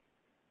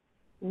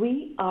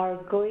We are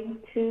going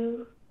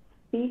to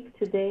speak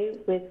today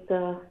with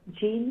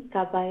Jean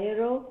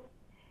Caballero,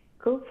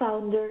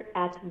 co-founder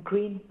at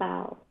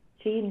GreenPal.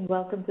 Jean,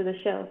 welcome to the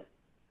show.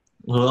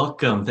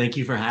 Welcome. Thank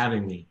you for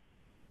having me.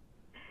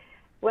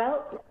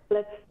 Well,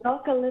 let's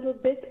talk a little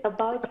bit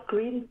about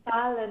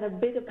GreenPal and a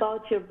bit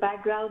about your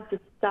background to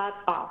start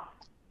off.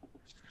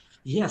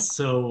 Yes,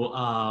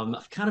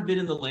 I've kind of been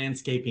in the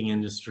landscaping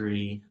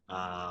industry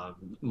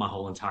my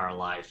whole entire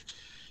life,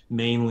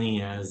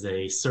 mainly as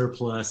a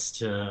surplus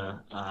to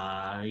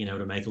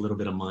to make a little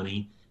bit of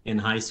money in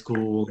high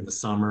school, in the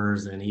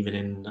summers, and even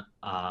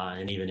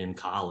in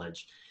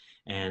college.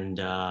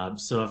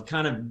 So I've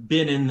kind of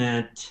been in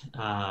that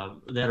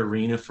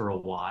arena for a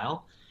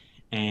while.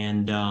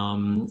 And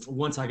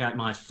once I got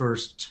my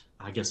first,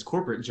 I guess,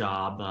 corporate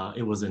job,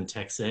 it was in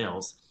tech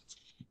sales.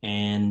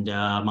 And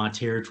my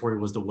territory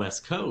was the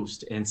West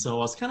Coast. And so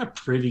I was kind of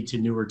privy to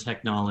newer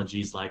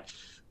technologies like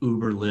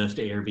Uber, Lyft,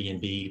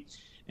 Airbnb.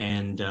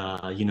 And,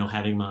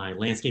 having my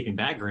landscaping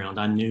background,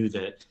 I knew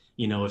that,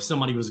 if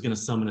somebody was going to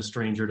summon a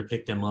stranger to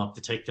pick them up,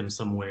 to take them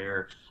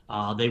somewhere,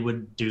 they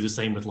would do the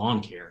same with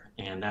lawn care.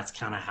 And that's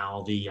kind of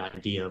how the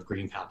idea of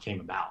GreenPal came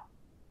about.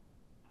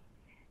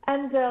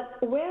 And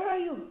where are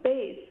you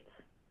based?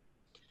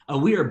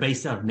 We are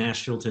based out of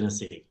Nashville,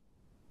 Tennessee.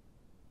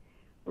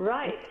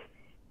 Right.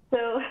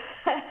 So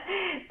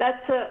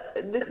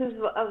this is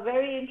a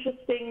very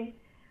interesting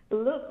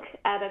look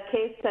at a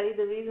case study.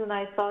 The reason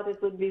I thought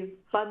it would be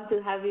fun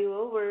to have you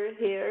over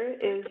here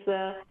is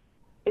to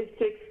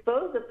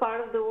expose a part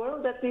of the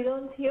world that we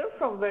don't hear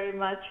from very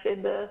much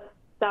in the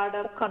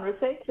startup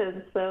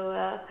conversation.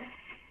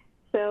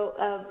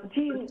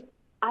 Jean,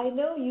 I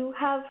know you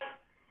have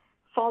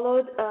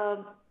followed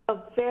a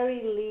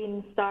very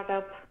lean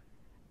startup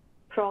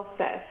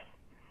process.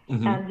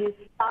 Hmm. And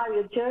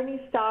your journey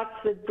starts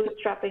with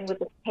bootstrapping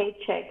with a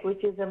paycheck,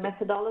 which is a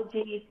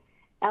methodology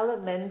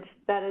element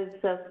that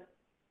is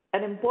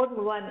an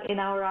important one in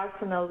our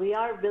arsenal. We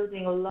are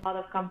building a lot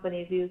of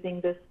companies using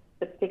this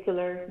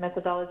particular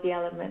methodology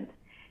element.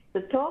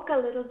 So talk a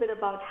little bit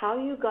about how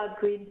you got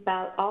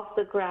GreenPal off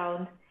the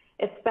ground,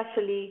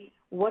 especially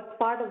what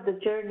part of the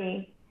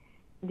journey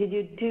did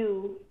you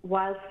do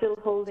while still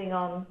holding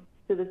on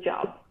to the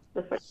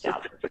first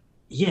job?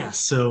 Yeah,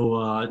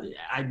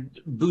 I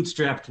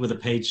bootstrapped with a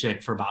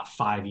paycheck for about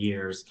 5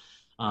 years.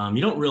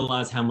 You don't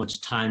realize how much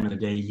time in a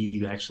day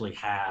you actually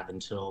have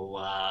until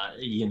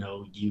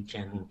you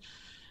can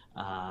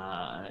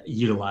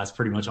utilize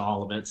pretty much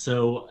all of it.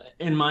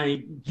 And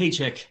my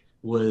paycheck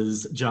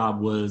was job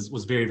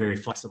was very very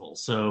flexible.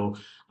 So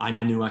I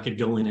knew I could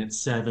go in at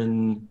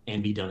 7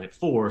 and be done at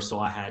 4. So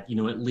I had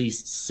at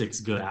least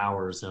 6 good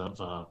hours of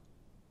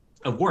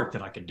work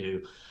that I could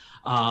do.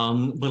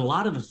 But a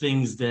lot of the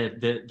things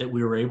that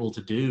we were able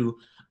to do,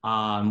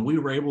 we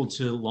were able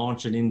to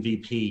launch an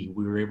MVP.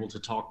 We were able to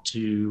talk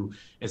to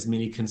as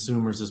many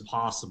consumers as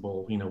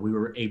possible. We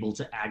were able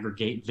to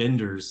aggregate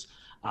vendors,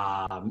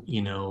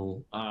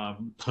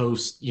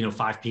 post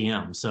 5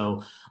 p.m.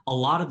 So a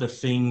lot of the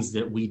things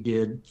that we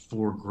did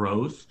for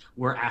growth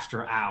were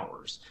after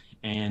hours.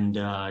 And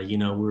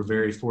we're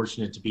very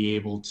fortunate to be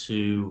able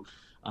to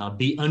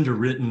be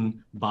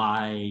underwritten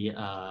by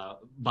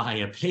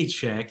a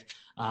paycheck,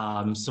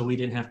 so we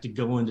didn't have to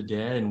go into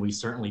debt, and we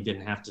certainly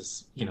didn't have to,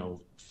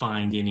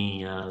 find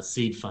any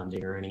seed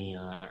funding or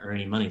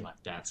any money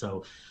like that.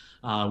 So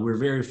we're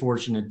very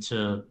fortunate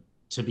to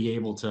be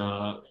able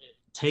to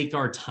take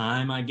our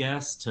time, I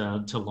guess,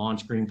 to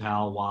launch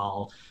GreenPal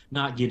while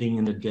not getting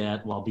into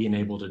debt, while being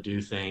able to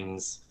do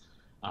things,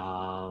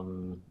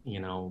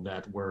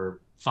 that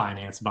were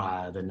financed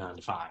by the 9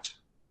 to 5.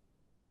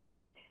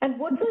 And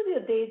what was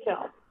your day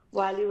job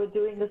while you were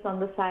doing this on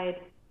the side?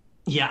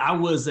 Yeah, I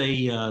was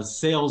a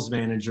sales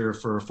manager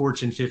for a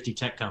Fortune 50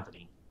 tech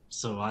company.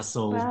 So I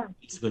sold Wow.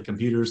 the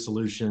computer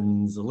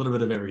solutions, a little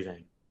bit of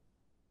everything.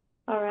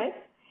 All right.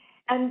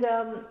 And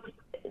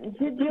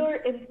did your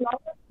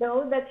employer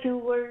know that you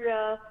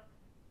were,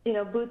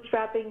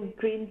 bootstrapping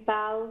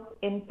GreenPal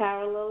in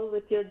parallel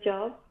with your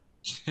job?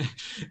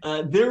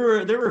 There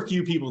were a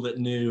few people that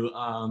knew.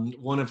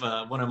 One of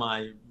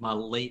my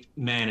late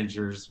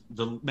managers,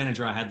 the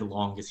manager I had the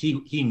longest,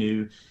 he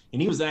knew,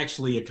 and he was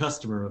actually a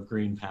customer of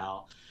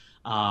GreenPal.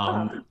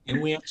 Oh,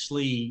 And we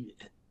actually,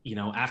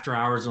 after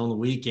hours on the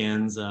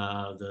weekends,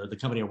 the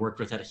company I worked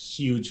with had a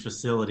huge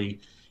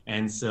facility,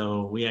 and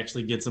so we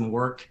actually did some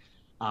work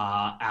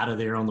out of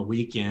there on the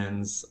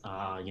weekends.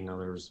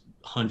 There was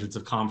hundreds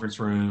of conference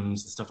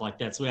rooms and stuff like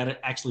that, so we had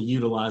to actually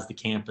utilize the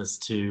campus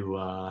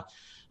to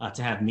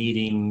have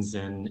meetings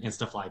and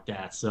stuff like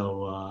that.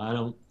 So I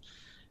don't,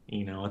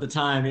 at the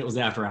time it was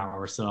after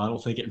hours, so I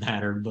don't think it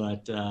mattered,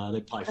 but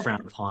they probably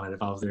frowned upon it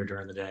if I was there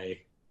during the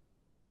day.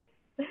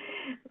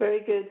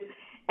 very good.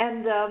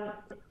 And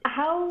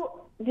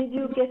how did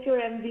you get your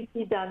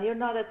MVP done? You're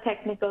not a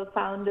technical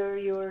founder.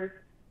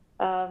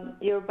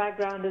 Your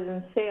background is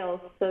in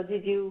sales. So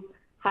did you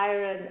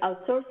hire an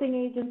outsourcing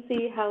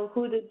agency?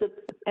 Who did the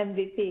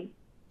MVP?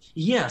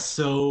 Yeah,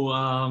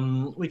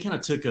 so we kind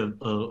of took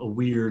a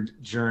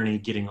weird journey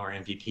getting our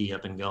MVP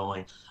up and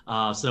going.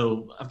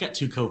 So I've got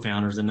two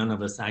co-founders, and none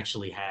of us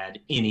actually had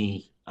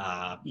any,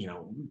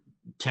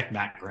 tech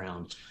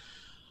background.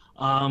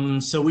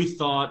 So we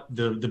thought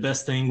the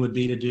best thing would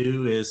be to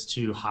do is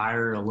to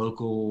hire a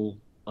local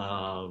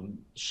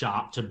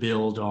shop to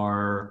build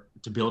our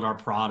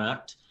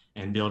product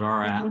and build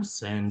our Hmm.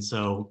 apps. And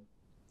so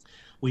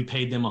we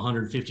paid them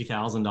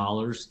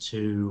 $150,000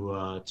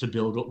 to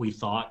build what we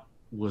thought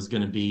was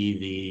going to be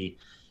the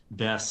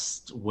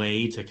best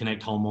way to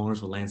connect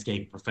homeowners with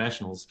landscape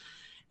professionals.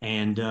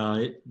 And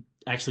it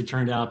actually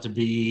turned out to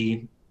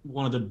be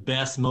one of the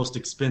best, most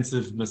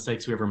expensive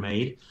mistakes we ever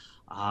made.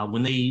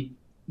 When they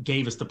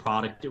gave us the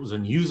product, it was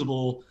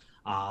unusable.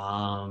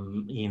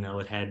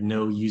 It had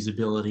no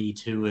usability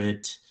to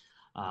it.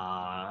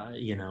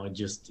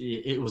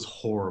 It was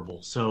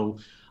horrible. So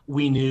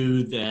we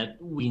knew that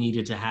we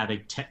needed to have a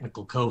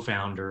technical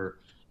co-founder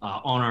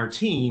on our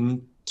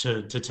team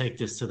to take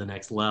this to the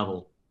next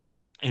level.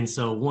 And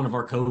so one of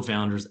our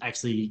co-founders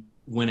actually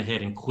went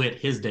ahead and quit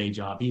his day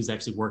job. He was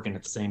actually working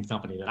at the same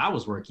company that I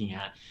was working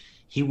at.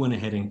 He went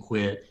ahead and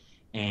quit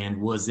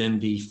and was in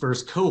the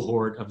first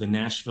cohort of the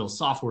Nashville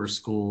Software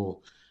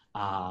School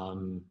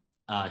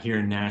here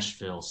in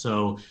Nashville.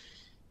 So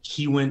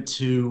he went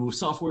to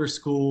software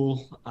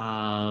school,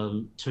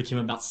 took him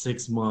about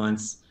 6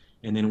 months,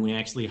 and then we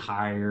actually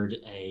hired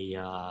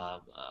a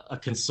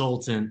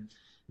consultant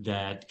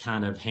that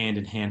kind of hand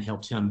in hand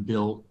helped him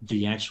build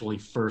the actually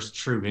first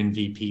true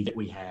MVP that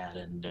we had,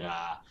 and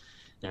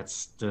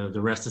that's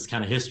the rest is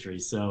kind of history.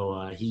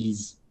 So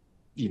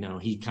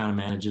he kind of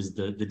manages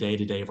the day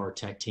to day of our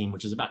tech team,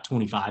 which is about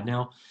 25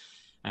 now,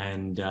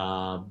 and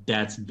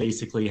that's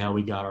basically how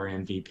we got our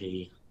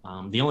MVP.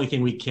 The only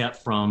thing we kept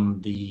from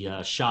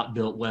the shop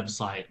built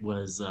website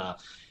was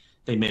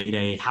they made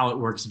a how it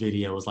works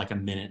video. It was like a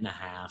minute and a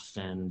half,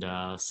 and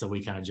so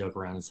we kind of joke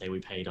around and say we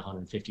paid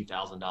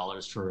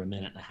 $150,000 for a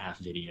minute and a half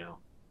video.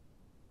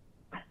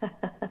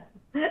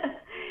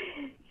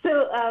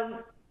 So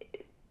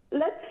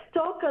let's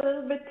talk a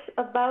little bit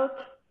about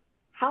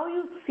how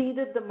you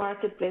seeded the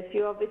marketplace.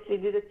 You obviously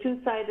did a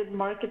two-sided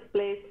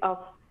marketplace of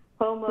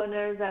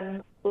homeowners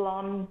and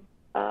lawn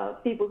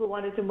people who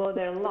wanted to mow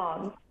their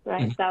lawns,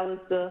 right? Mhm.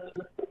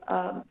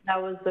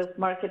 That was the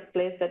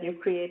marketplace that you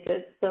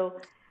created. So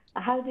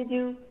how did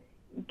you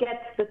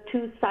get the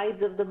two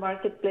sides of the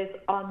marketplace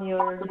on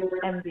your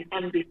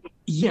MVP?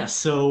 Yeah,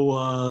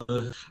 so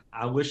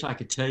I wish I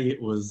could tell you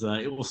it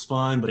was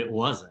fun, but it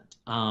wasn't.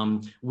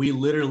 We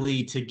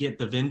literally to get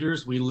the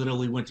vendors, we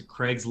literally went to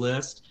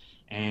Craigslist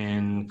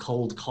and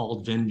cold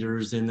called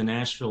vendors in the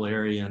Nashville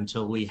area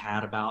until we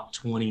had about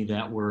 20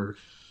 that were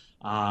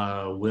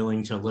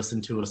willing to listen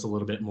to us a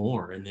little bit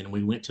more. And then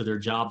we went to their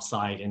job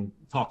site and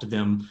talked to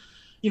them,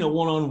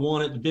 one on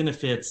one at the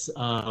benefits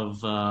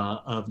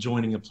of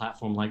joining a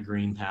platform like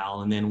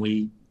GreenPal. And then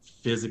we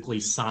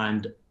physically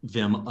signed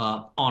them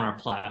up on our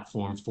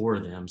platform for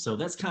them. So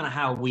that's kind of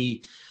how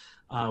we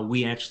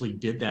actually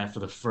did that for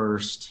the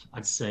first,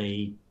 I'd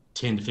say,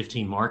 10 to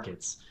 15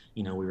 markets.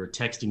 We were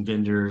texting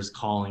vendors,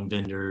 calling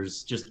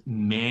vendors, just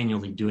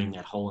manually doing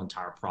that whole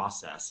entire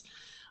process.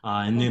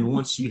 And then Mhm.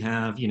 once you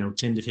have,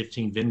 10 to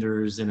 15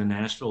 vendors in a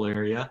Nashville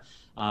area,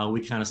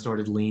 we kind of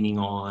started leaning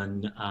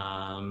on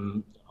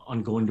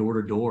going door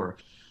to door.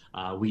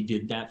 We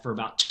did that for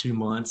about 2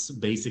 months,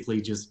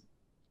 basically just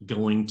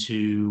going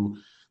to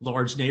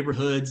large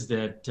neighborhoods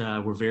that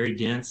were very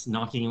dense,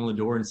 knocking on the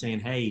door and saying,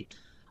 "Hey,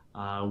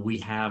 we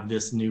have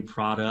this new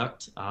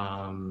product,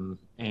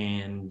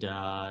 and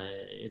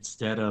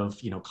instead of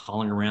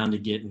calling around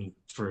to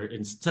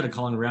instead of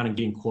calling around and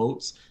getting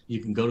quotes, you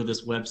can go to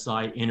this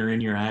website, enter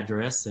in your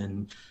address,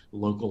 and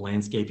local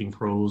landscaping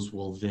pros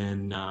will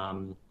then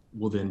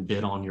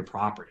bid on your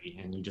property,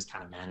 and you just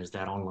kind of manage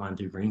that online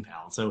through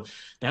GreenPal. So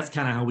that's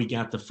kind of how we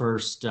got the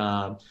first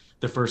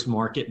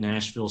market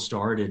Nashville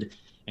started,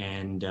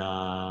 and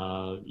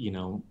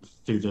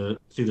through the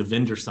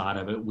vendor side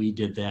of it, we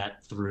did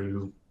that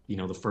through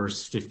the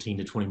first 15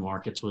 to 20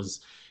 markets was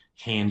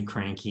hand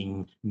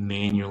cranking,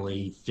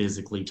 manually,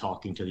 physically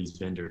talking to these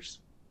vendors.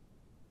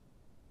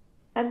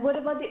 And what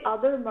about the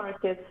other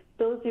markets?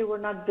 Those you were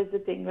not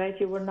visiting, right?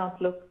 You were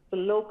not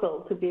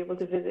local to be able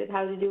to visit.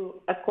 How did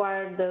you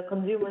acquire the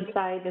consumer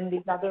side in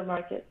these other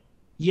markets?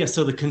 Yeah,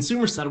 so the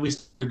consumer side, we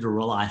started to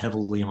rely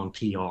heavily on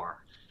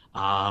PR.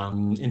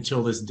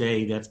 Until this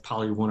day, that's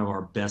probably one of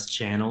our best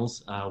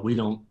channels. We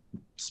don't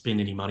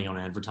spend any money on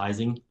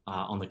advertising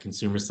on the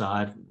consumer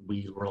side.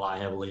 We rely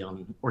heavily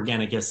on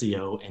organic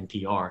SEO and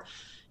PR,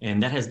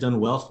 and that has done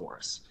well for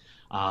us.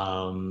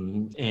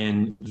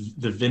 And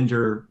the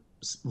vendor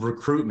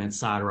recruitment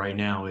side right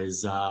now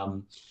is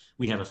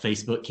we have a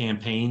Facebook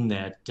campaign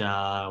that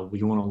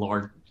we want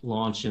to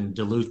launch in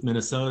Duluth,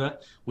 Minnesota.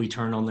 We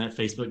turn on that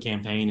Facebook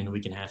campaign and we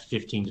can have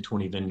 15 to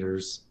 20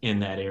 vendors in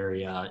that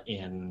area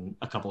in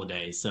a couple of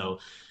days. So,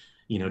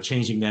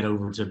 changing that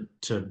over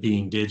to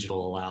being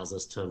digital allows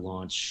us to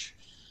launch,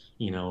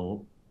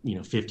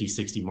 50,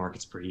 60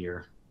 markets per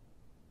year.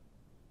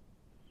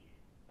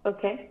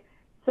 Okay.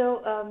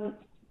 So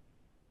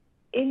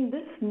in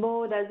this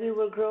mode, as you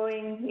were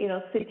growing,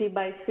 city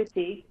by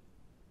city,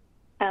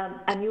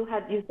 and you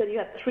said you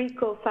had three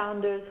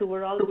co-founders who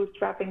were all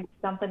bootstrapping the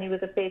company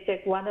with a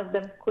paycheck. One of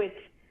them quit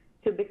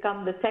to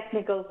become the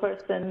technical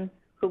person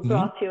who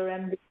brought your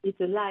MVP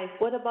to life.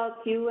 What about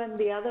you and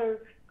the other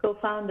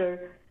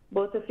co-founder?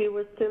 Both of you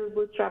were still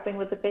bootstrapping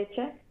with a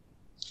paycheck?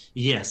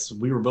 Yes,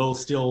 we were both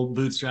still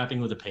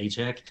bootstrapping with a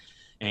paycheck,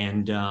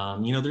 and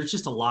there's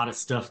just a lot of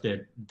stuff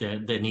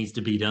that needs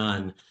to be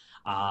done.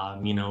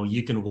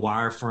 You can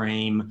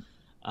wireframe,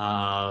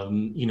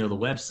 the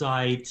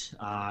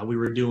website. We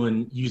were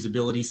doing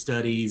usability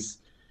studies,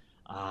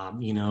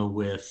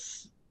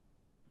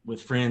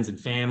 with friends and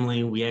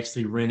family. We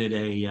actually rented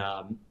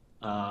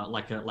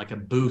like a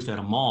booth at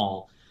a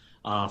mall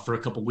for a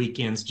couple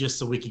weekends just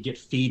so we could get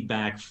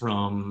feedback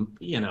from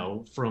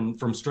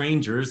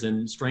strangers,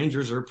 and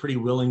strangers are pretty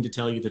willing to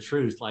tell you the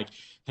truth. Like,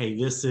 hey,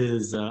 this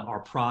is our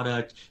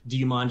product. Do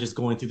you mind just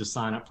going through the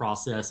sign up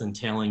process and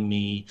telling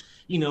me,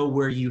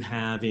 where you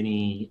have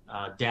any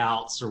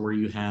doubts or where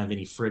you have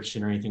any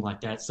friction or anything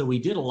like that? So we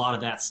did a lot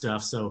of that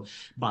stuff. So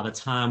by the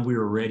time we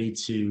were ready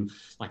to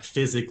like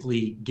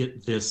physically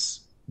get this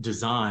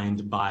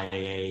designed by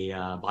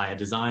a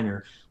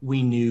designer,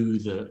 we knew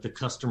the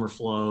customer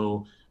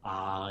flow,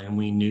 and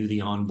we knew the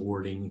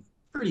onboarding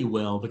pretty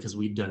well because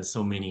we'd done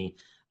so many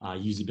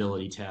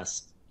usability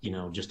tests,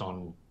 just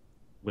on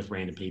with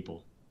random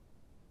people.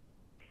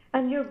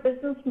 And your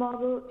business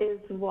model is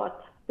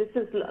what? This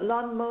is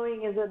lawn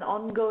mowing is an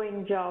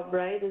ongoing job,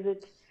 right?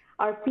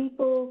 Are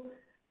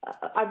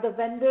the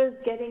vendors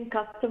getting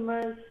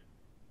customers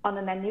on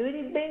an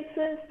annuity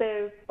basis?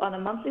 They're on a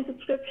monthly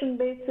subscription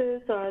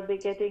basis, or are they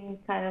getting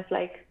kind of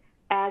like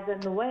as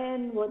and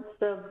when?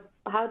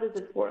 How does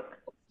it work?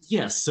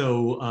 Yes,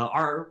 so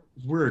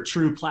we're a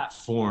true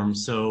platform,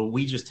 so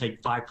we just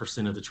take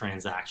 5% of the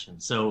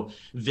transaction. So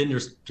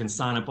vendors can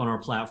sign up on our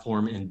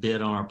platform and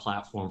bid on our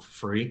platform for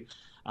free.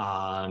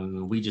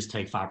 We just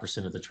take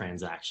 5% of the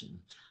transaction.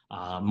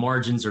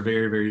 Margins are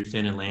very, very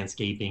thin in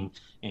landscaping,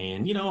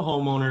 and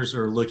homeowners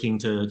are looking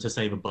to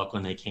save a buck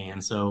when they can.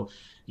 So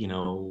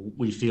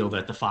we feel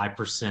that the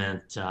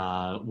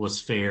 5% was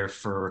fair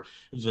for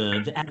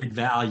the added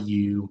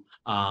value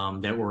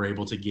that we're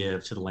able to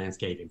give to the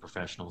landscaping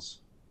professionals.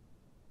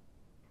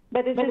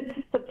 But is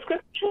it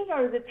subscription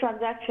or is it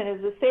transaction? Is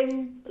the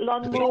same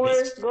lawnmower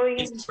going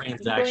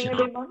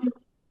every month?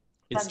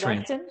 It's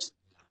transaction.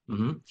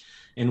 Mm-hmm.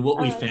 And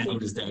what we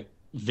found is that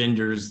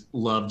vendors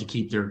love to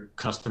keep their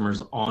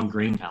customers on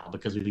GreenPal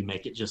because we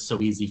make it just so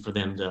easy for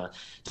them to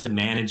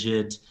manage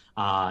it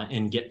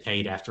and get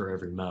paid after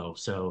every mow.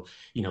 So,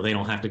 they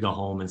don't have to go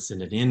home and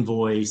send an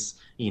invoice.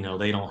 They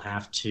don't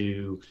have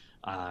to,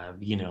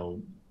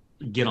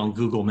 get on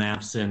Google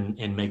Maps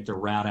and make the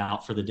route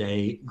out for the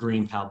day.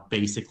 GreenPal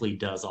basically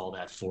does all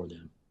that for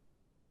them.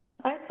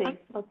 I see.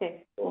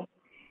 Okay, cool.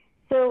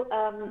 So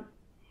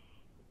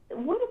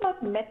what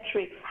about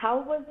metrics?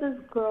 How was this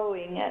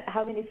growing?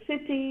 How many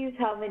cities?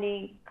 How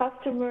many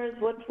customers?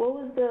 What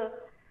was the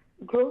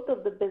growth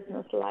of the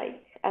business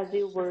like as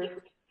you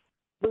were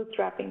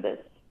bootstrapping this?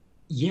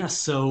 Yes,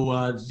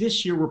 so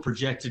this year we're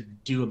projected to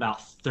do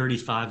about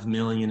 35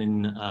 million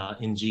in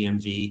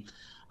GMV.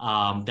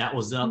 That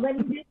was up. When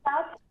did you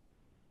start?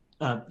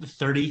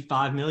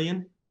 35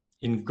 million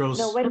in gross.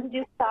 No, when did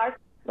you start?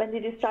 When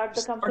did you start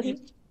the company?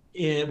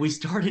 We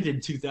started in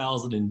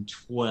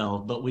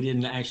 2012, but we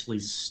didn't actually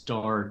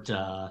start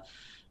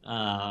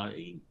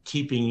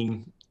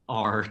keeping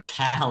our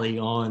tally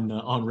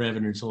on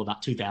revenue until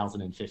about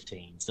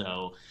 2015.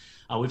 So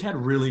we've had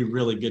really,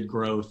 really good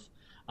growth,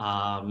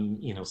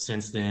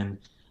 since then.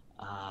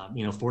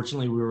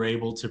 Fortunately, we were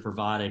able to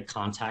provide a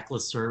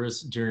contactless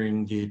service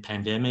during the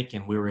pandemic,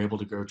 and we were able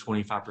to grow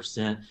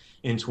 25%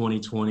 in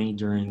 2020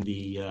 during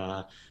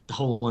the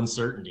whole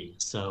uncertainty.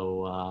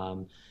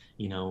 So,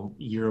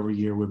 year over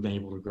year, we've been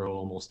able to grow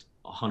almost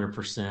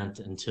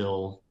 100%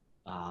 until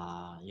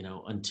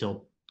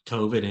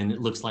COVID, and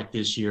it looks like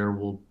this year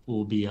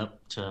we'll be up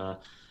to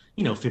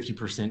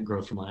 50%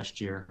 growth from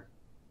last year.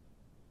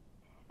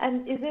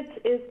 And is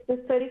the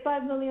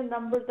 35 million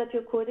numbers that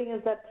you're quoting,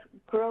 is that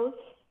gross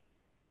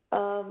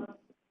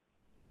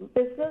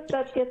business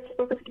that gets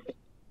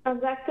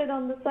transacted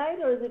on the site,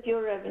 or is it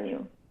your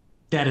revenue?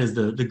 That is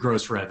the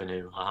gross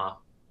revenue.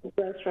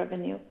 Gross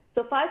revenue.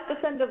 So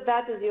 5% of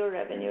that is your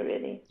revenue,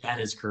 really. That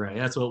is correct.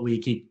 That's what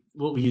we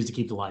use to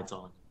keep the lights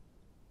on.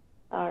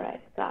 All right,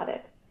 got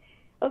it.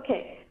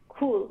 Okay,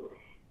 cool.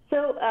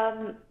 So,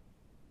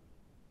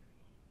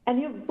 and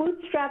you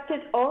bootstrapped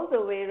it all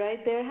the way,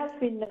 right? There has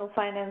been no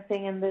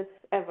financing in this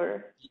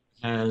ever.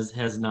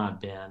 Has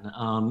not been.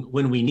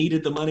 When we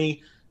needed the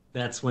money,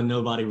 that's when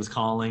nobody was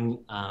calling.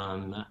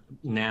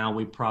 Now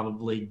we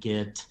probably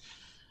get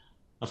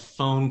a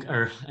phone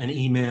or an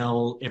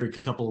email every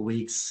couple of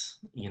weeks,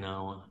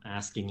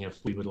 asking if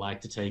we would like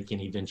to take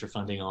any venture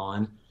funding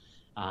on.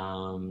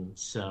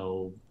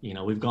 So,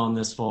 we've gone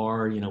this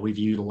far. We've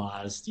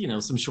utilized,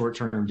 some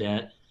short-term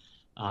debt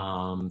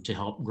to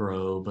help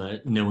grow,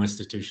 but no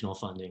institutional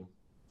funding.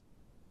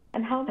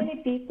 And how many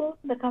many people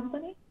in the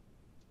company?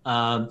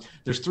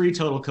 There's three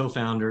total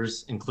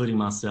co-founders, including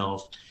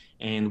myself,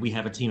 and we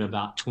have a team of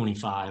about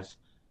 25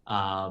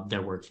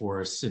 that work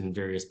for us in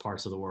various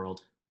parts of the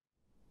world.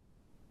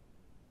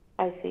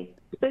 I see.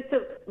 So it's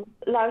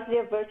largely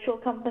a virtual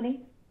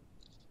company?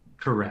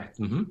 Correct.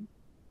 Mm-hmm.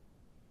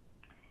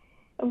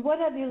 And what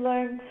have you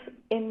learned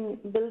in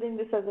building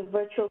this as a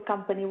virtual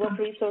company? What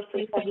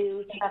resources have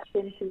you tapped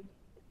into?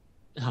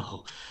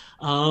 Oh,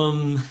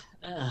 um,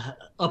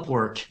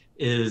 Upwork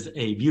is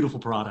a beautiful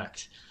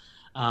product.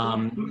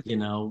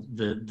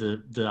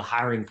 The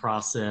hiring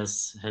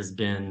process has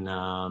been,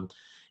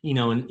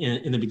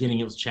 in the beginning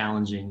it was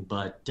challenging,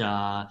 but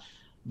the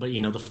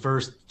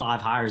first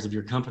 5 hires of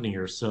your company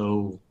are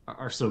so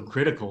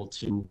critical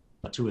to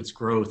its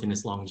growth and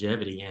its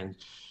longevity. And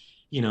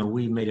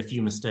we made a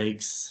few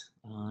mistakes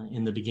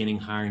in the beginning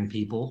hiring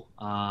people.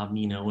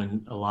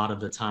 And a lot of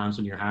the times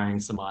when you're hiring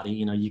somebody,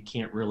 you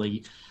can't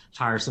really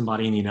hire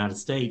somebody in the United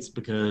States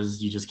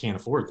because you just can't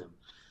afford them.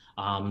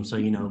 So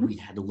we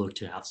had to look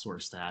to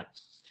outsource that.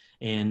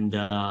 And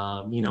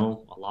a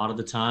lot of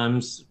the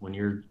times when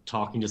you're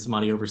talking to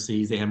somebody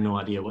overseas, they have no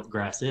idea what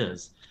grass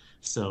is.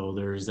 So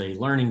there's a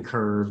learning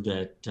curve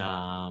that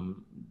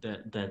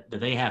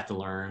they have to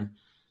learn,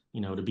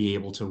 to be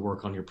able to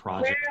work on your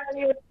project.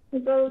 Where are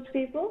those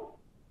people?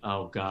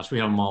 Oh gosh, we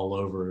have them all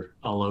over.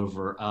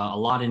 A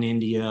lot in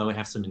India. We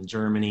have some in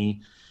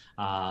Germany.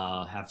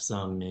 Have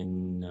some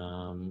in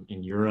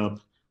Europe,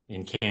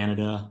 in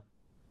Canada.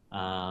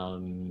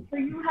 So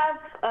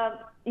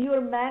you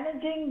are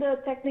managing the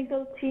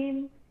technical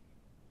team.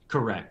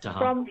 Correct.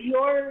 From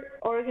your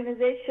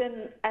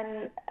organization,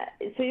 and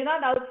so you're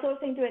not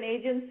outsourcing to an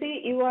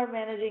agency. You are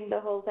managing the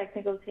whole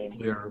technical team.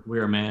 We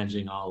are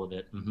managing all of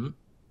it. Mm-hmm.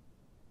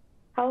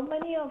 How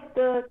many of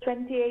the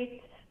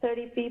 28,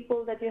 30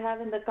 people that you have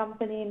in the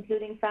company,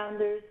 including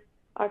founders,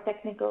 are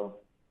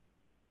technical?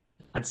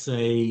 I'd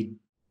say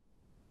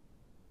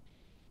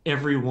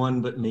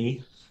everyone but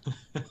me.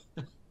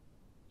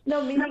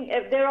 No, meaning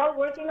they're all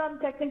working on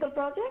technical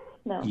projects?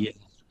 No. Yeah.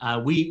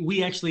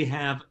 We actually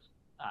have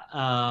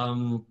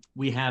a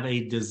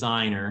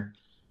designer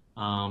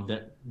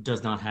that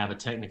does not have a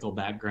technical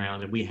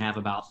background, and we have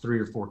about 3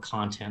 or 4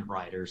 content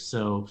writers.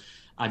 So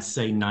I'd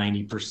say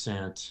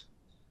 90%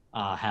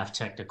 have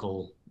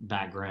technical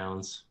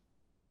backgrounds,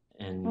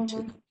 and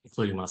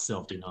including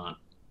myself, do not.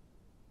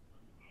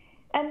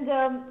 And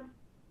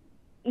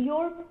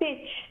your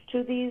pitch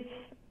to the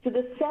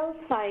sell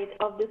side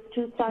of this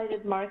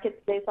two-sided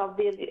marketplace,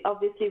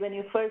 obviously, when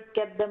you first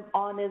get them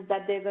on, is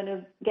that they're going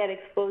to get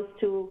exposed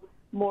to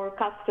more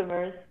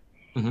customers.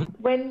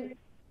 Mm-hmm.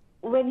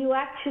 When you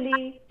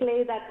actually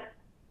play that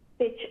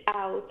pitch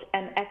out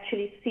and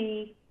actually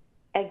see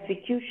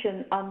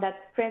execution on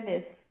that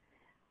premise,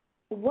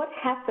 what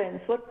happens?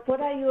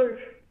 What are your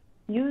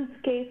use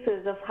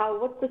cases of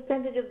what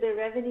percentage of their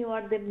revenue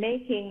are they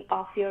making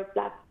off your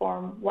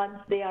platform once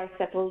they are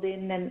settled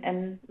in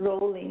and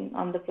rolling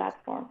on the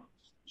platform?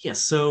 Yeah,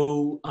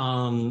 so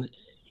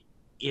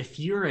if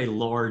you're a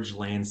large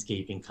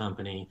landscaping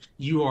company,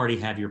 you already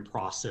have your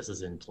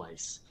processes in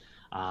place.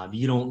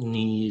 You don't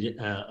need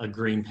a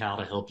GreenPal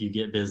to help you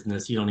get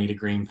business. You don't need a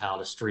GreenPal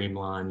to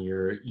streamline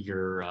your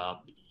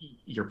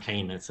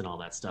payments and all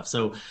that stuff.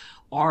 So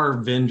our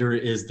vendor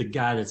is the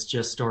guy that's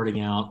just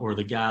starting out, or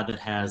the guy that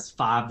has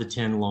 5 to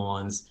 10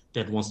 lawns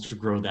that wants to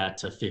grow that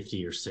to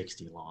 50 or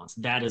 60 lawns.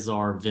 That is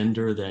our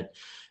vendor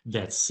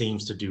that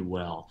seems to do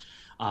well.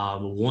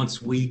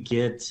 Once we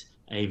get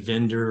a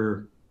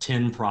vendor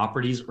 10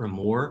 properties or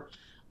more,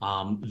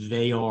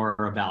 they are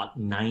about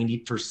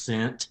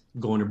 90%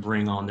 going to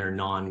bring on their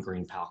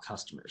non-GreenPal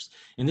customers.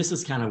 And this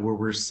is kind of where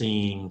we're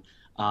seeing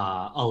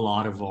a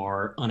lot of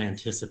our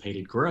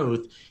unanticipated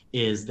growth,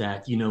 is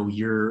that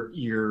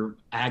you're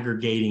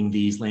aggregating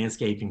these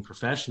landscaping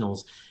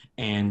professionals,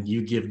 and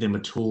you give them a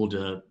tool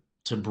to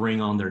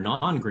bring on their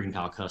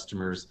non-GreenPal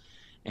customers.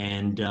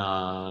 And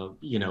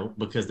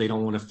because they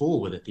don't want to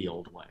fool with it the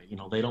old way.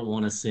 They don't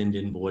want to send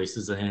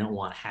invoices, and they don't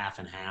want half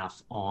and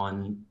half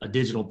on a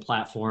digital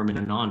platform and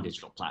a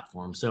non-digital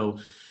platform. So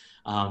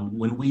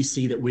when we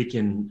see that we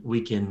can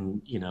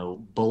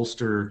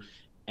bolster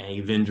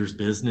a vendor's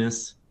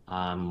business,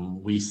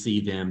 we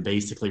see them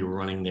basically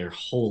running their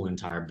whole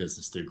entire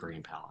business through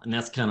GreenPal. And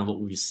that's kind of what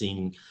we've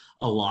seen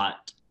a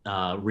lot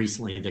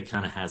recently that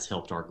kind of has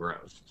helped our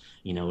growth.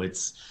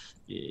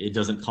 It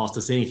doesn't cost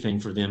us anything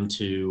for them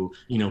to,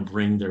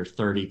 bring their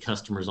 30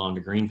 customers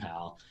onto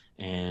GreenPal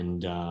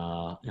and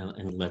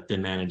let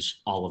them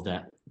manage all of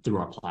that through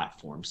our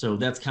platform. So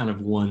that's kind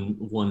of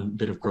one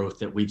bit of growth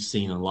that we've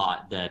seen a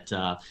lot that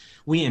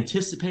we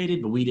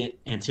anticipated, but we didn't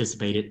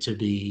anticipate it to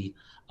be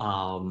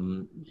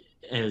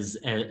as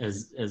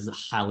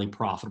highly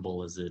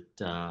profitable as it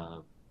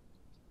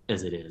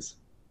is.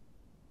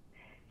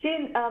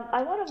 Gene,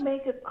 I want to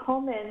make a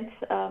comment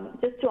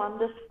just to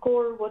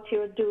underscore what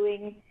you're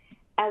doing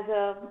as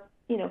a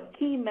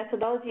key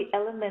methodology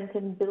element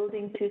in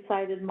building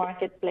two-sided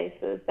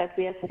marketplaces that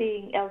we are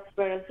seeing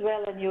elsewhere as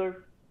well, and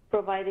you're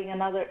providing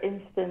another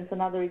instance,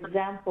 another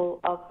example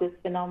of this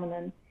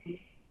phenomenon.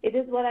 It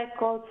is what I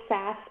call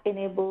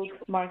SaaS-enabled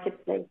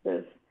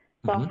marketplaces,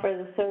 software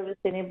as a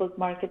service-enabled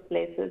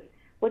marketplaces.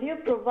 What you're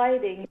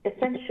providing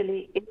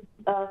essentially is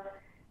a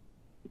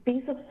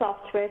piece of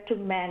software to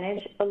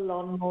manage a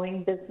lawn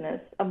mowing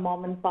business, a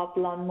mom and pop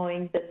lawn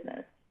mowing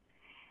business,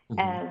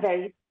 a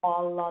very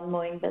small lawn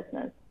mowing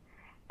business.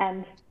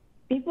 And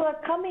people are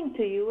coming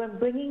to you and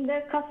bringing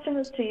their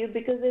customers to you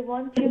because they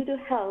want you to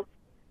help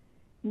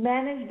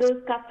manage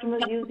those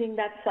customers using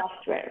that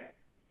software.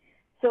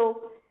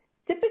 So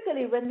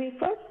typically, when we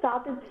first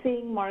started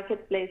seeing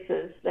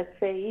marketplaces, let's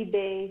say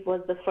eBay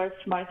was the first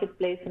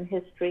marketplace in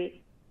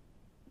history,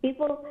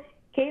 people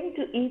came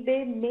to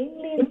eBay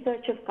mainly in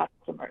search of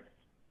customers.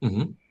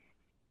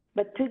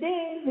 But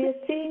today, we are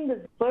seeing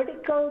this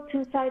vertical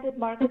two-sided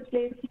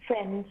marketplace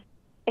trend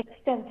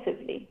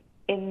extensively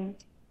in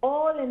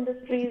all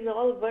industries,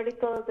 all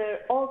verticals. There are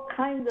all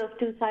kinds of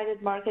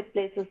two-sided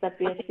marketplaces that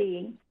we are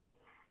seeing.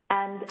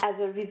 And as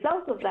a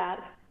result of that,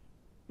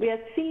 we are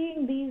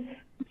seeing these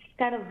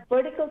kind of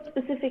vertical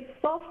specific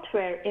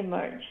software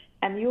emerge.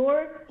 And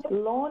your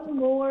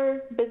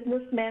lawnmower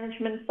business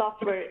management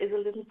software is a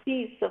little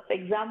piece of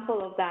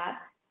example of that,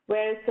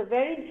 where it's a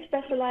very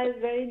specialized,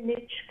 very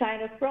niche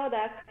kind of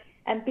product.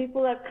 And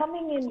people are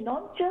coming in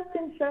not just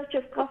in search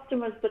of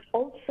customers, but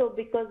also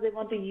because they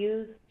want to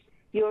use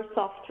your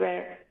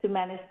software to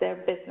manage their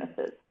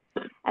businesses.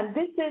 And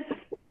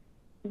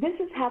this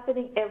is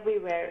happening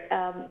everywhere.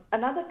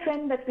 Another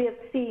trend that we have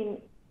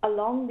seen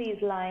along these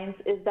lines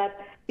is that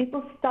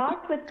people start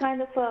with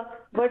kind of a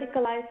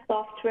verticalized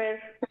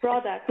software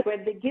product where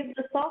they give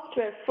the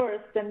software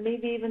first and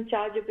maybe even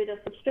charge a bit of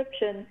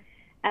subscription,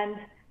 and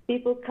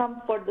people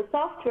come for the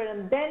software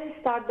and then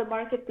start the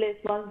marketplace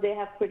once they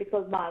have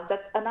critical mass.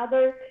 That's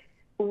another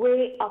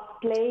way of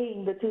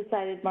playing the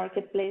two-sided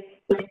marketplace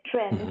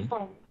trend,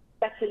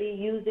 especially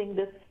using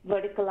this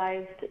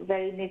verticalized,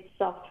 very niche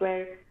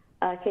software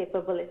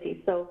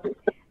capability. So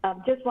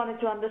just wanted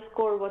to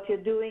underscore what you're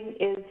doing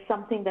is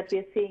something that we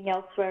are seeing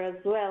elsewhere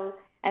as well,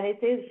 and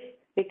it is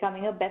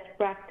becoming a best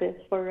practice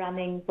for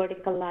running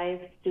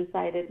verticalized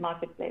two-sided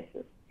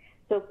marketplaces.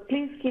 So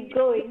please keep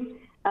going.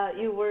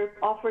 You were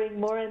offering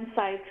more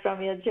insights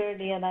from your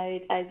journey, and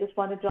I just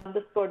wanted to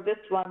underscore this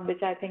one,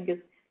 which I think is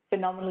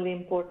phenomenally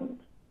important.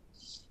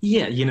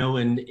 Yeah, you know,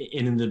 and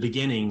in the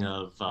beginning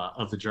of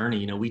the journey,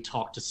 you know, we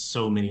talked to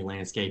so many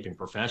landscaping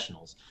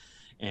professionals,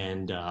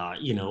 and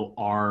you know,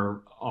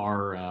 our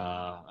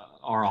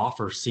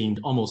offer seemed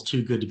almost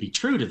too good to be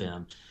true to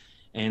them,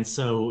 and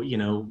so you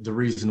know, the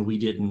reason we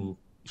didn't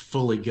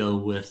fully go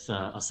with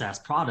a SaaS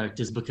product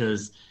is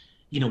because,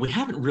 you know, we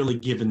haven't really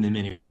given them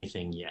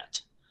anything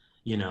yet.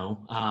 You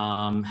know,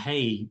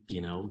 hey,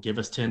 you know, give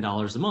us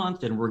 $10 a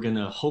month, and we're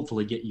gonna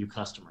hopefully get you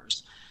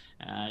customers.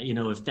 You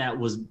know, if that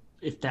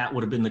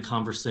would have been the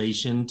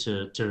conversation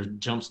to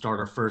jumpstart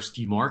our first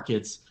few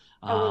markets,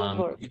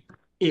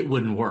 it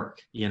wouldn't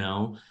work, you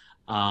know.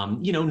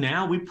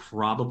 Now we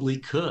probably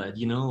could,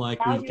 you know, like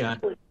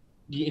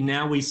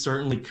now we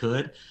certainly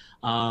could.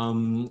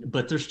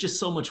 But there's just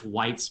so much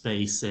white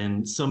space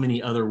and so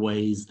many other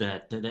ways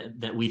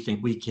that we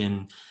think we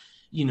can,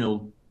 you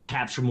know,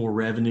 capture more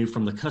revenue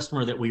from the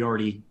customer that we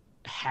already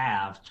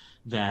have,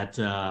 that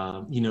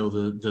you know,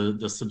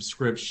 the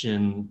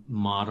subscription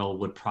model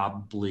would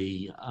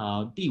probably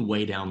be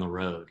way down the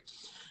road.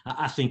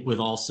 I think with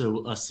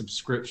also a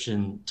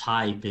subscription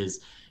type is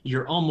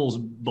you're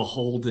almost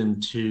beholden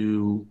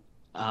to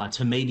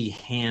maybe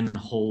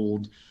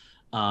handhold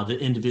the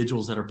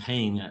individuals that are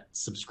paying that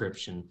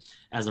subscription.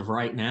 As of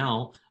right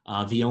now,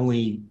 the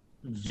only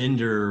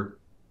vendor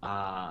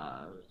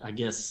I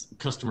guess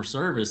customer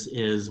service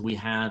is we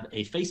have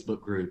a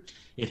Facebook group.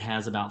 It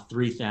has about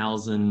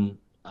 3,000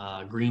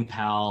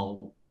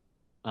 GreenPal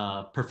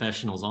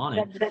professionals on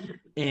it,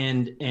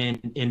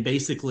 and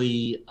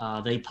basically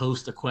they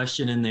post a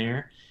question in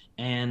there,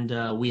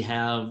 and we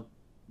have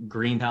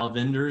GreenPal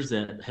vendors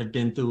that have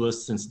been through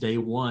us since day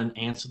one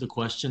answer the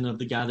question of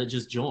the guy that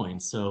just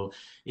joined. So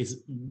it's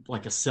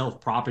like a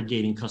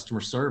self-propagating customer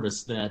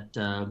service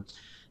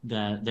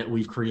that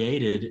we've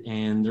created,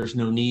 and there's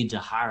no need to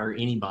hire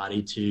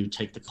anybody to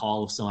take the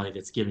call of somebody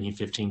that's giving you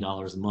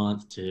 $15 a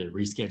month to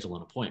reschedule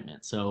an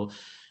appointment. So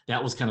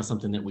that was kind of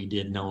something that we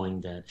did,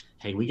 knowing that,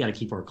 hey, we got to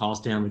keep our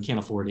costs down. We can't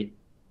afford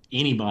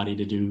anybody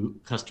to do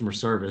customer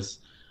service,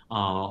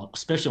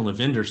 especially on the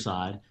vendor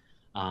side,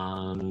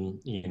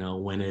 you know,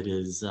 when it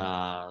is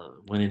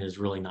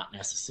really not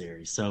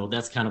necessary. So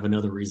that's kind of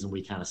another reason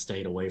we kind of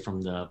stayed away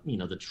from the, you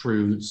know, the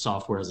true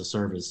software as a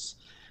service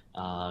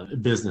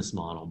business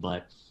model.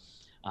 But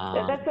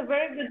that's a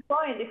very good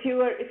point. If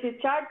you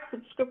charge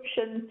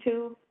subscription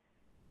to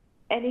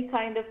any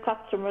kind of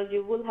customers,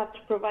 you will have to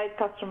provide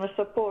customer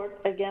support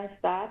against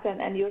that,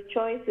 and your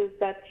choice is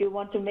that you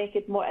want to make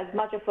it more as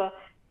much of a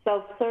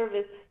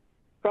self-service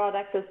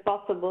product as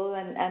possible,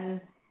 and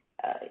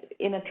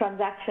in a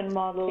transaction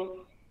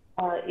model,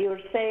 you're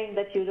saying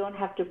that you don't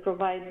have to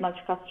provide much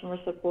customer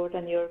support,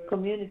 and your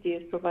community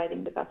is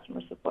providing the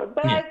customer support.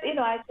 But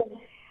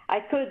I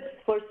could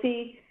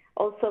foresee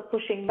also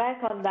pushing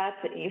back on that.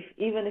 If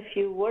even if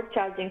you were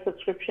charging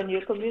subscription,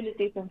 your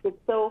community, since it's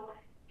so,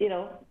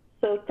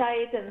 so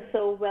tight and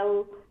so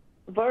well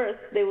versed,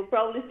 they would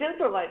probably still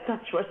provide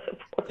customer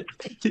support.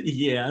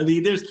 Yeah, I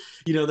mean,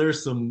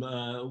 there's some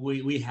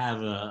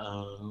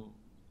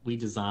we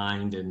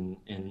designed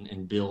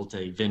and built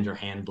a vendor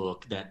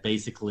handbook that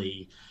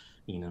basically,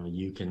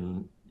 you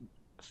can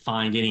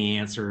find any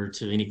answer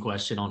to any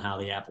question on how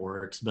the app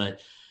works, but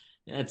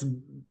it's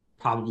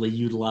probably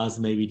utilized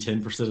maybe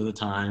 10% of the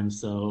time.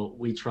 So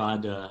we try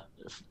to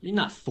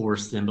not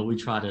force them, but we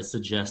try to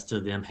suggest to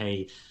them,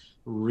 hey,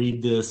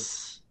 read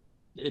this.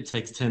 It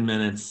takes 10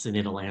 minutes and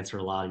it'll answer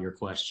a lot of your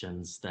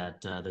questions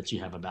that you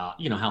have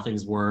about, how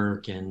things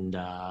work and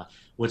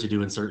what to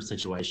do in certain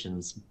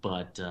situations.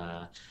 But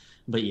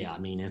yeah, I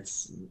mean,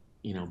 it's,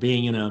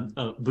 being in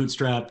a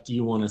bootstrap,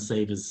 you want to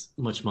save as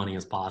much money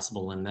as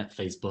possible. And that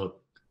Facebook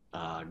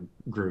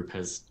group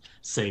has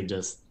saved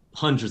us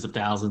hundreds of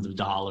thousands of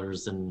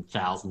dollars and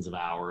thousands of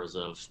hours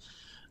of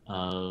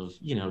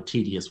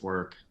tedious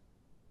work.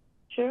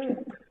 Sure.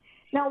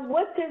 Now,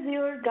 what is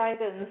your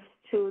guidance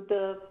to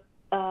the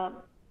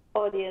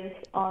audience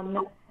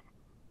on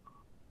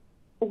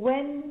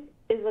when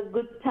is a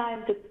good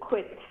time to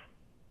quit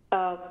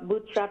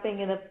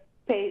bootstrapping with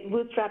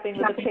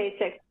a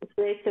paycheck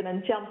situation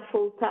and jump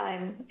full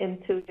time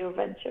into your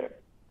venture?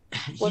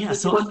 Yeah,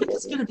 so I think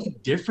it's going to be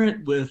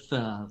different with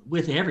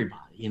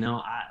everybody.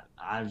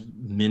 I've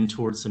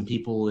mentored some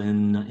people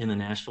in the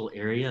Nashville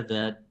area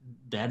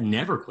that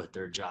never quit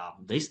their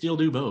job. They still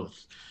do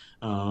both.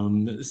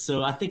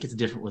 So I think it's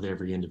different with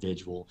every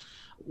individual.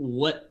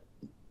 What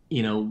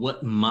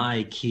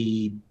my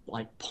key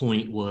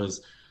point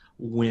was,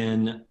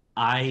 when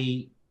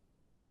I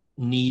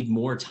need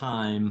more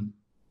time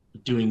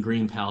doing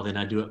GreenPal than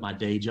I do at my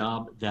day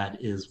job, that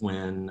is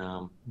when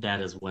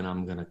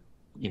I'm gonna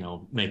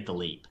make the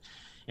leap.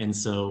 And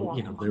so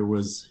it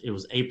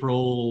was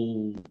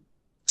April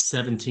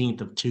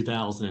 17th of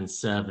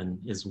 2007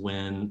 is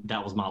when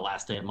that was my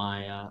last day at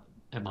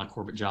my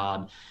corporate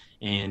job,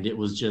 and it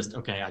was just,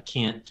 okay, I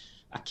can't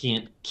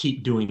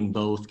keep doing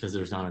both because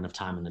there's not enough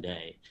time in the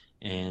day.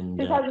 And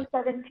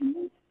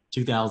 2017?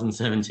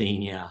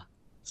 2017, yeah.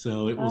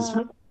 So it was.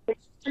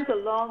 It's a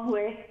long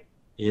way.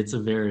 It's a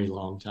very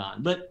long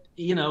time, but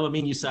I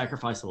mean, you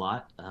sacrifice a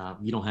lot.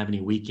 You don't have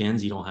any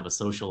weekends. You don't have a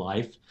social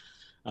life.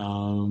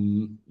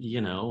 And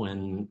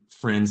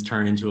friends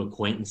turn into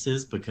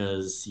acquaintances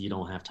because you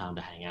don't have time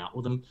to hang out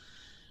with them.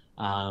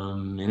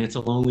 And it's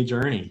a lonely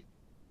journey.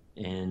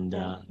 And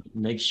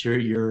make sure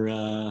you're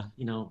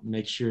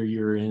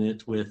in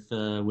it with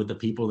the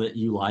people that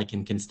you like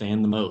and can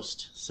stand the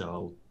most.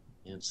 So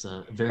it's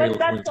a very. But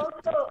that's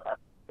also,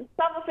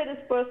 some of it is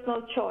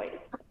personal choice.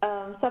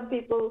 Some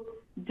people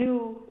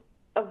do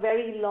a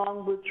very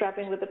long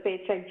bootstrapping with a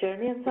paycheck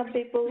journey, and some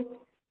people,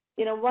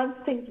 once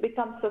things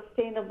become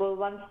sustainable,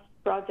 once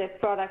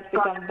products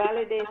become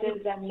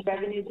validated and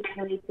revenue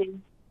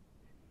generating,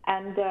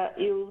 and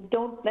you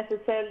don't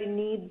necessarily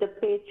need the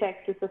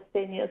paycheck to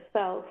sustain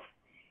yourself,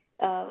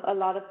 a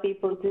lot of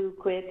people do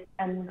quit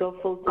and go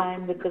full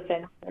time with the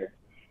venture.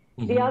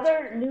 Mm-hmm. The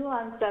other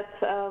nuance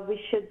that we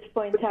should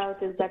point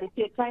out is that if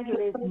you're trying to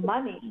raise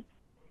money,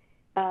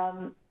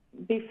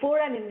 before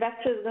an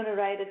investor is going to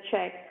write a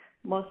check,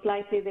 most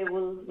likely they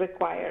will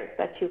require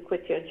that you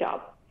quit your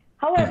job.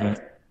 However,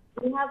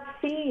 we have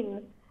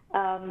seen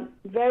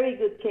very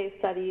good case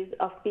studies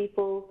of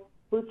people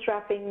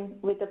bootstrapping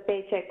with a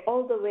paycheck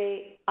all the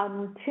way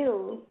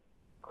until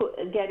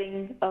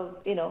getting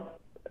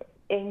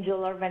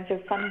angel or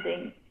venture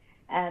funding,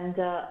 and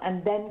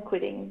then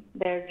quitting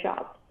their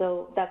job.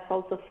 So that's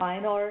also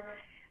fine. Or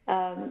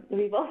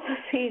we've also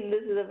seen,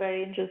 this is a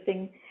very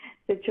interesting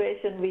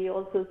situation, we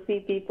also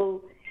see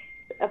people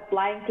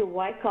applying to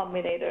Y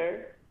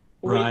Combinator,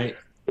 right,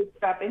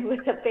 bootstrapping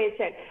with a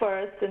paycheck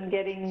first and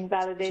getting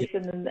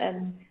validation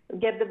and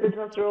get the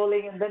business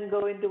rolling, and then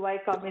go into Y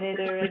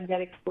Combinator and get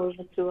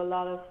exposure to a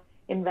lot of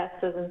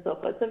investors and so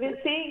forth. So we're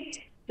seeing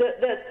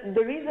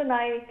the reason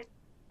I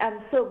am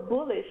so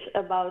bullish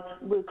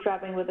about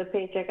bootstrapping with a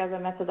paycheck as a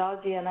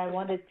methodology, and I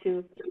wanted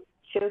to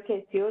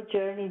showcase your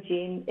journey,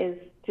 Gene, is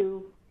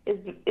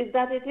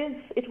that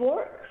it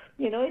works.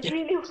 It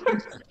really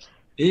works.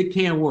 It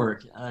can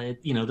work.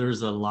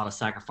 There's a lot of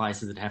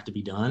sacrifices that have to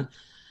be done,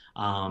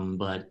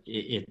 but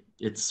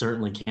it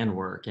certainly can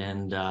work.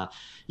 And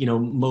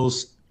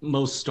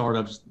most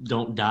startups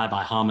don't die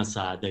by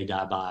homicide; they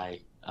die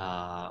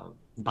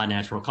by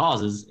natural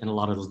causes, and a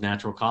lot of those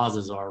natural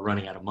causes are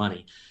running out of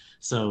money.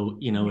 So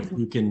if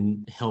you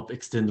can help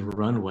extend the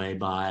runway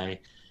by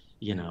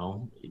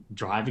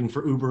driving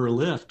for Uber or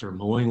Lyft, or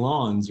mowing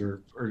lawns,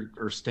 or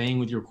staying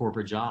with your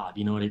corporate job,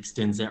 it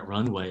extends that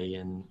runway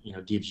and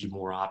gives you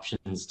more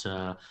options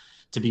to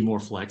be more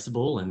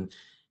flexible. And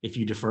if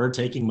you defer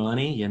taking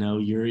money,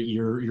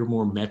 you're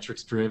more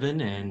metrics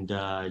driven, and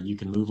you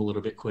can move a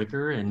little bit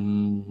quicker,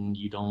 and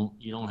you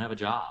don't have a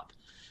job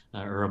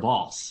or a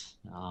boss.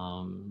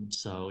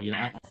 So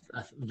I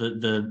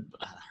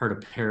heard a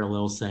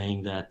parallel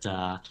saying that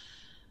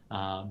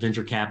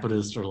venture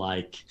capitalists are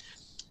like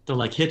they're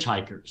like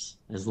hitchhikers.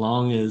 As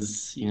long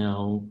as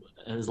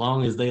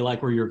they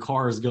like where your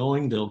car is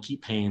going, they'll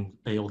keep paying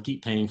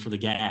for the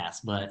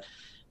gas. But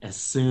as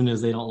soon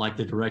as they don't like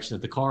the direction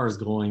that the car is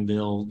going,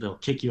 they'll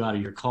kick you out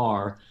of your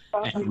car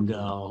and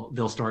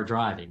they'll start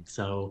driving.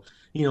 So,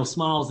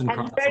 smiles and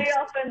And very crosses.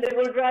 often they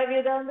will drive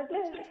you down the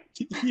cliff.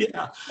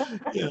 Yeah.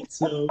 Yeah.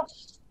 So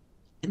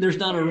there's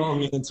not a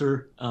wrong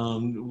answer.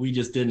 We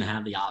just didn't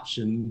have the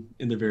option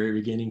in the very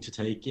beginning to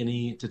take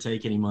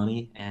any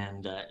money,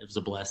 and it was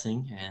a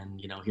blessing.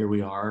 And here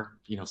we are,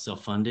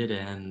 self-funded,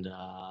 and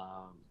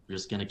we're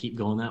just gonna keep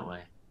going that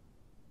way.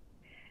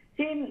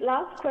 Jean,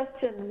 last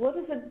question. What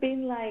has it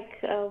been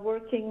like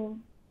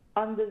working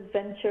on this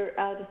venture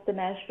out of the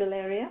Nashville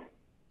area?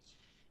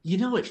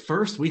 At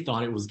first we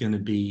thought it was going to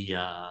be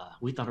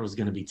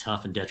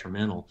tough and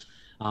detrimental.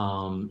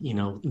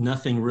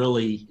 Nothing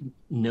really,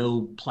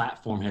 no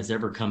platform has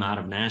ever come out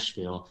of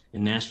Nashville,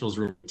 and Nashville's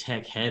really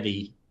tech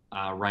heavy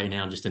right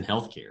now, just in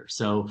healthcare.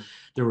 So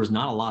there was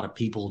not a lot of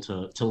people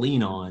to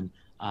lean on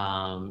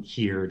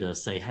here to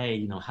say,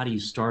 hey, how do you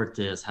start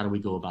this? How do we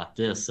go about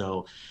this?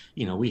 So,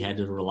 we had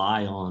to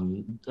rely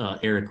on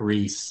Eric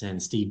Reese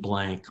and Steve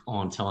Blank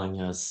on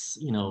telling us,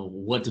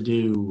 what to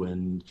do,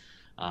 and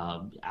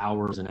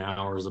hours and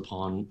hours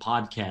upon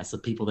podcasts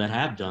of people that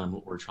have done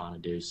what we're trying to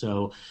do.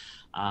 So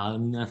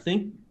I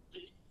think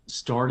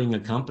starting a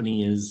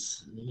company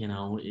is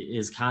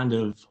kind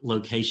of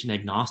location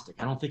agnostic.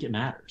 I don't think it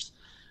matters.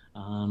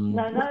 No,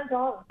 not at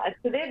all.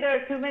 Today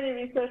there are too many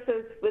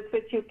resources with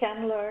which you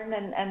can learn,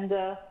 and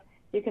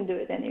you can do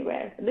it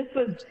anywhere. This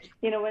was,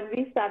 when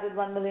we started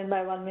 1 million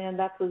by 1 million,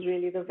 that was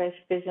really the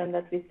vision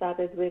that we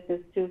started with, is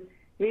to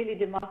really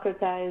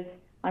democratize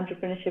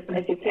entrepreneurship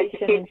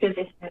education,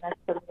 innovation, and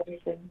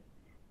acceleration.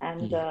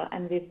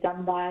 And we've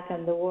done that,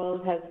 and the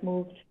world has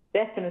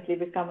definitely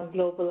become a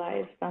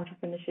globalized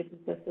entrepreneurship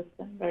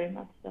ecosystem, very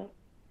much so.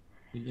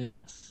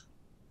 Yes.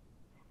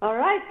 All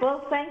right.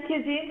 Well, thank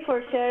you, Jean,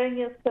 for sharing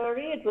your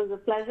story. It was a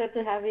pleasure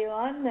to have you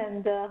on,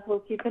 and we'll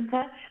keep in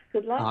touch.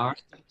 Good luck. All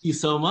right. Thank you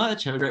so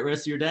much. Have a great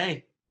rest of your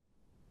day.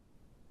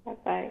 Bye-bye.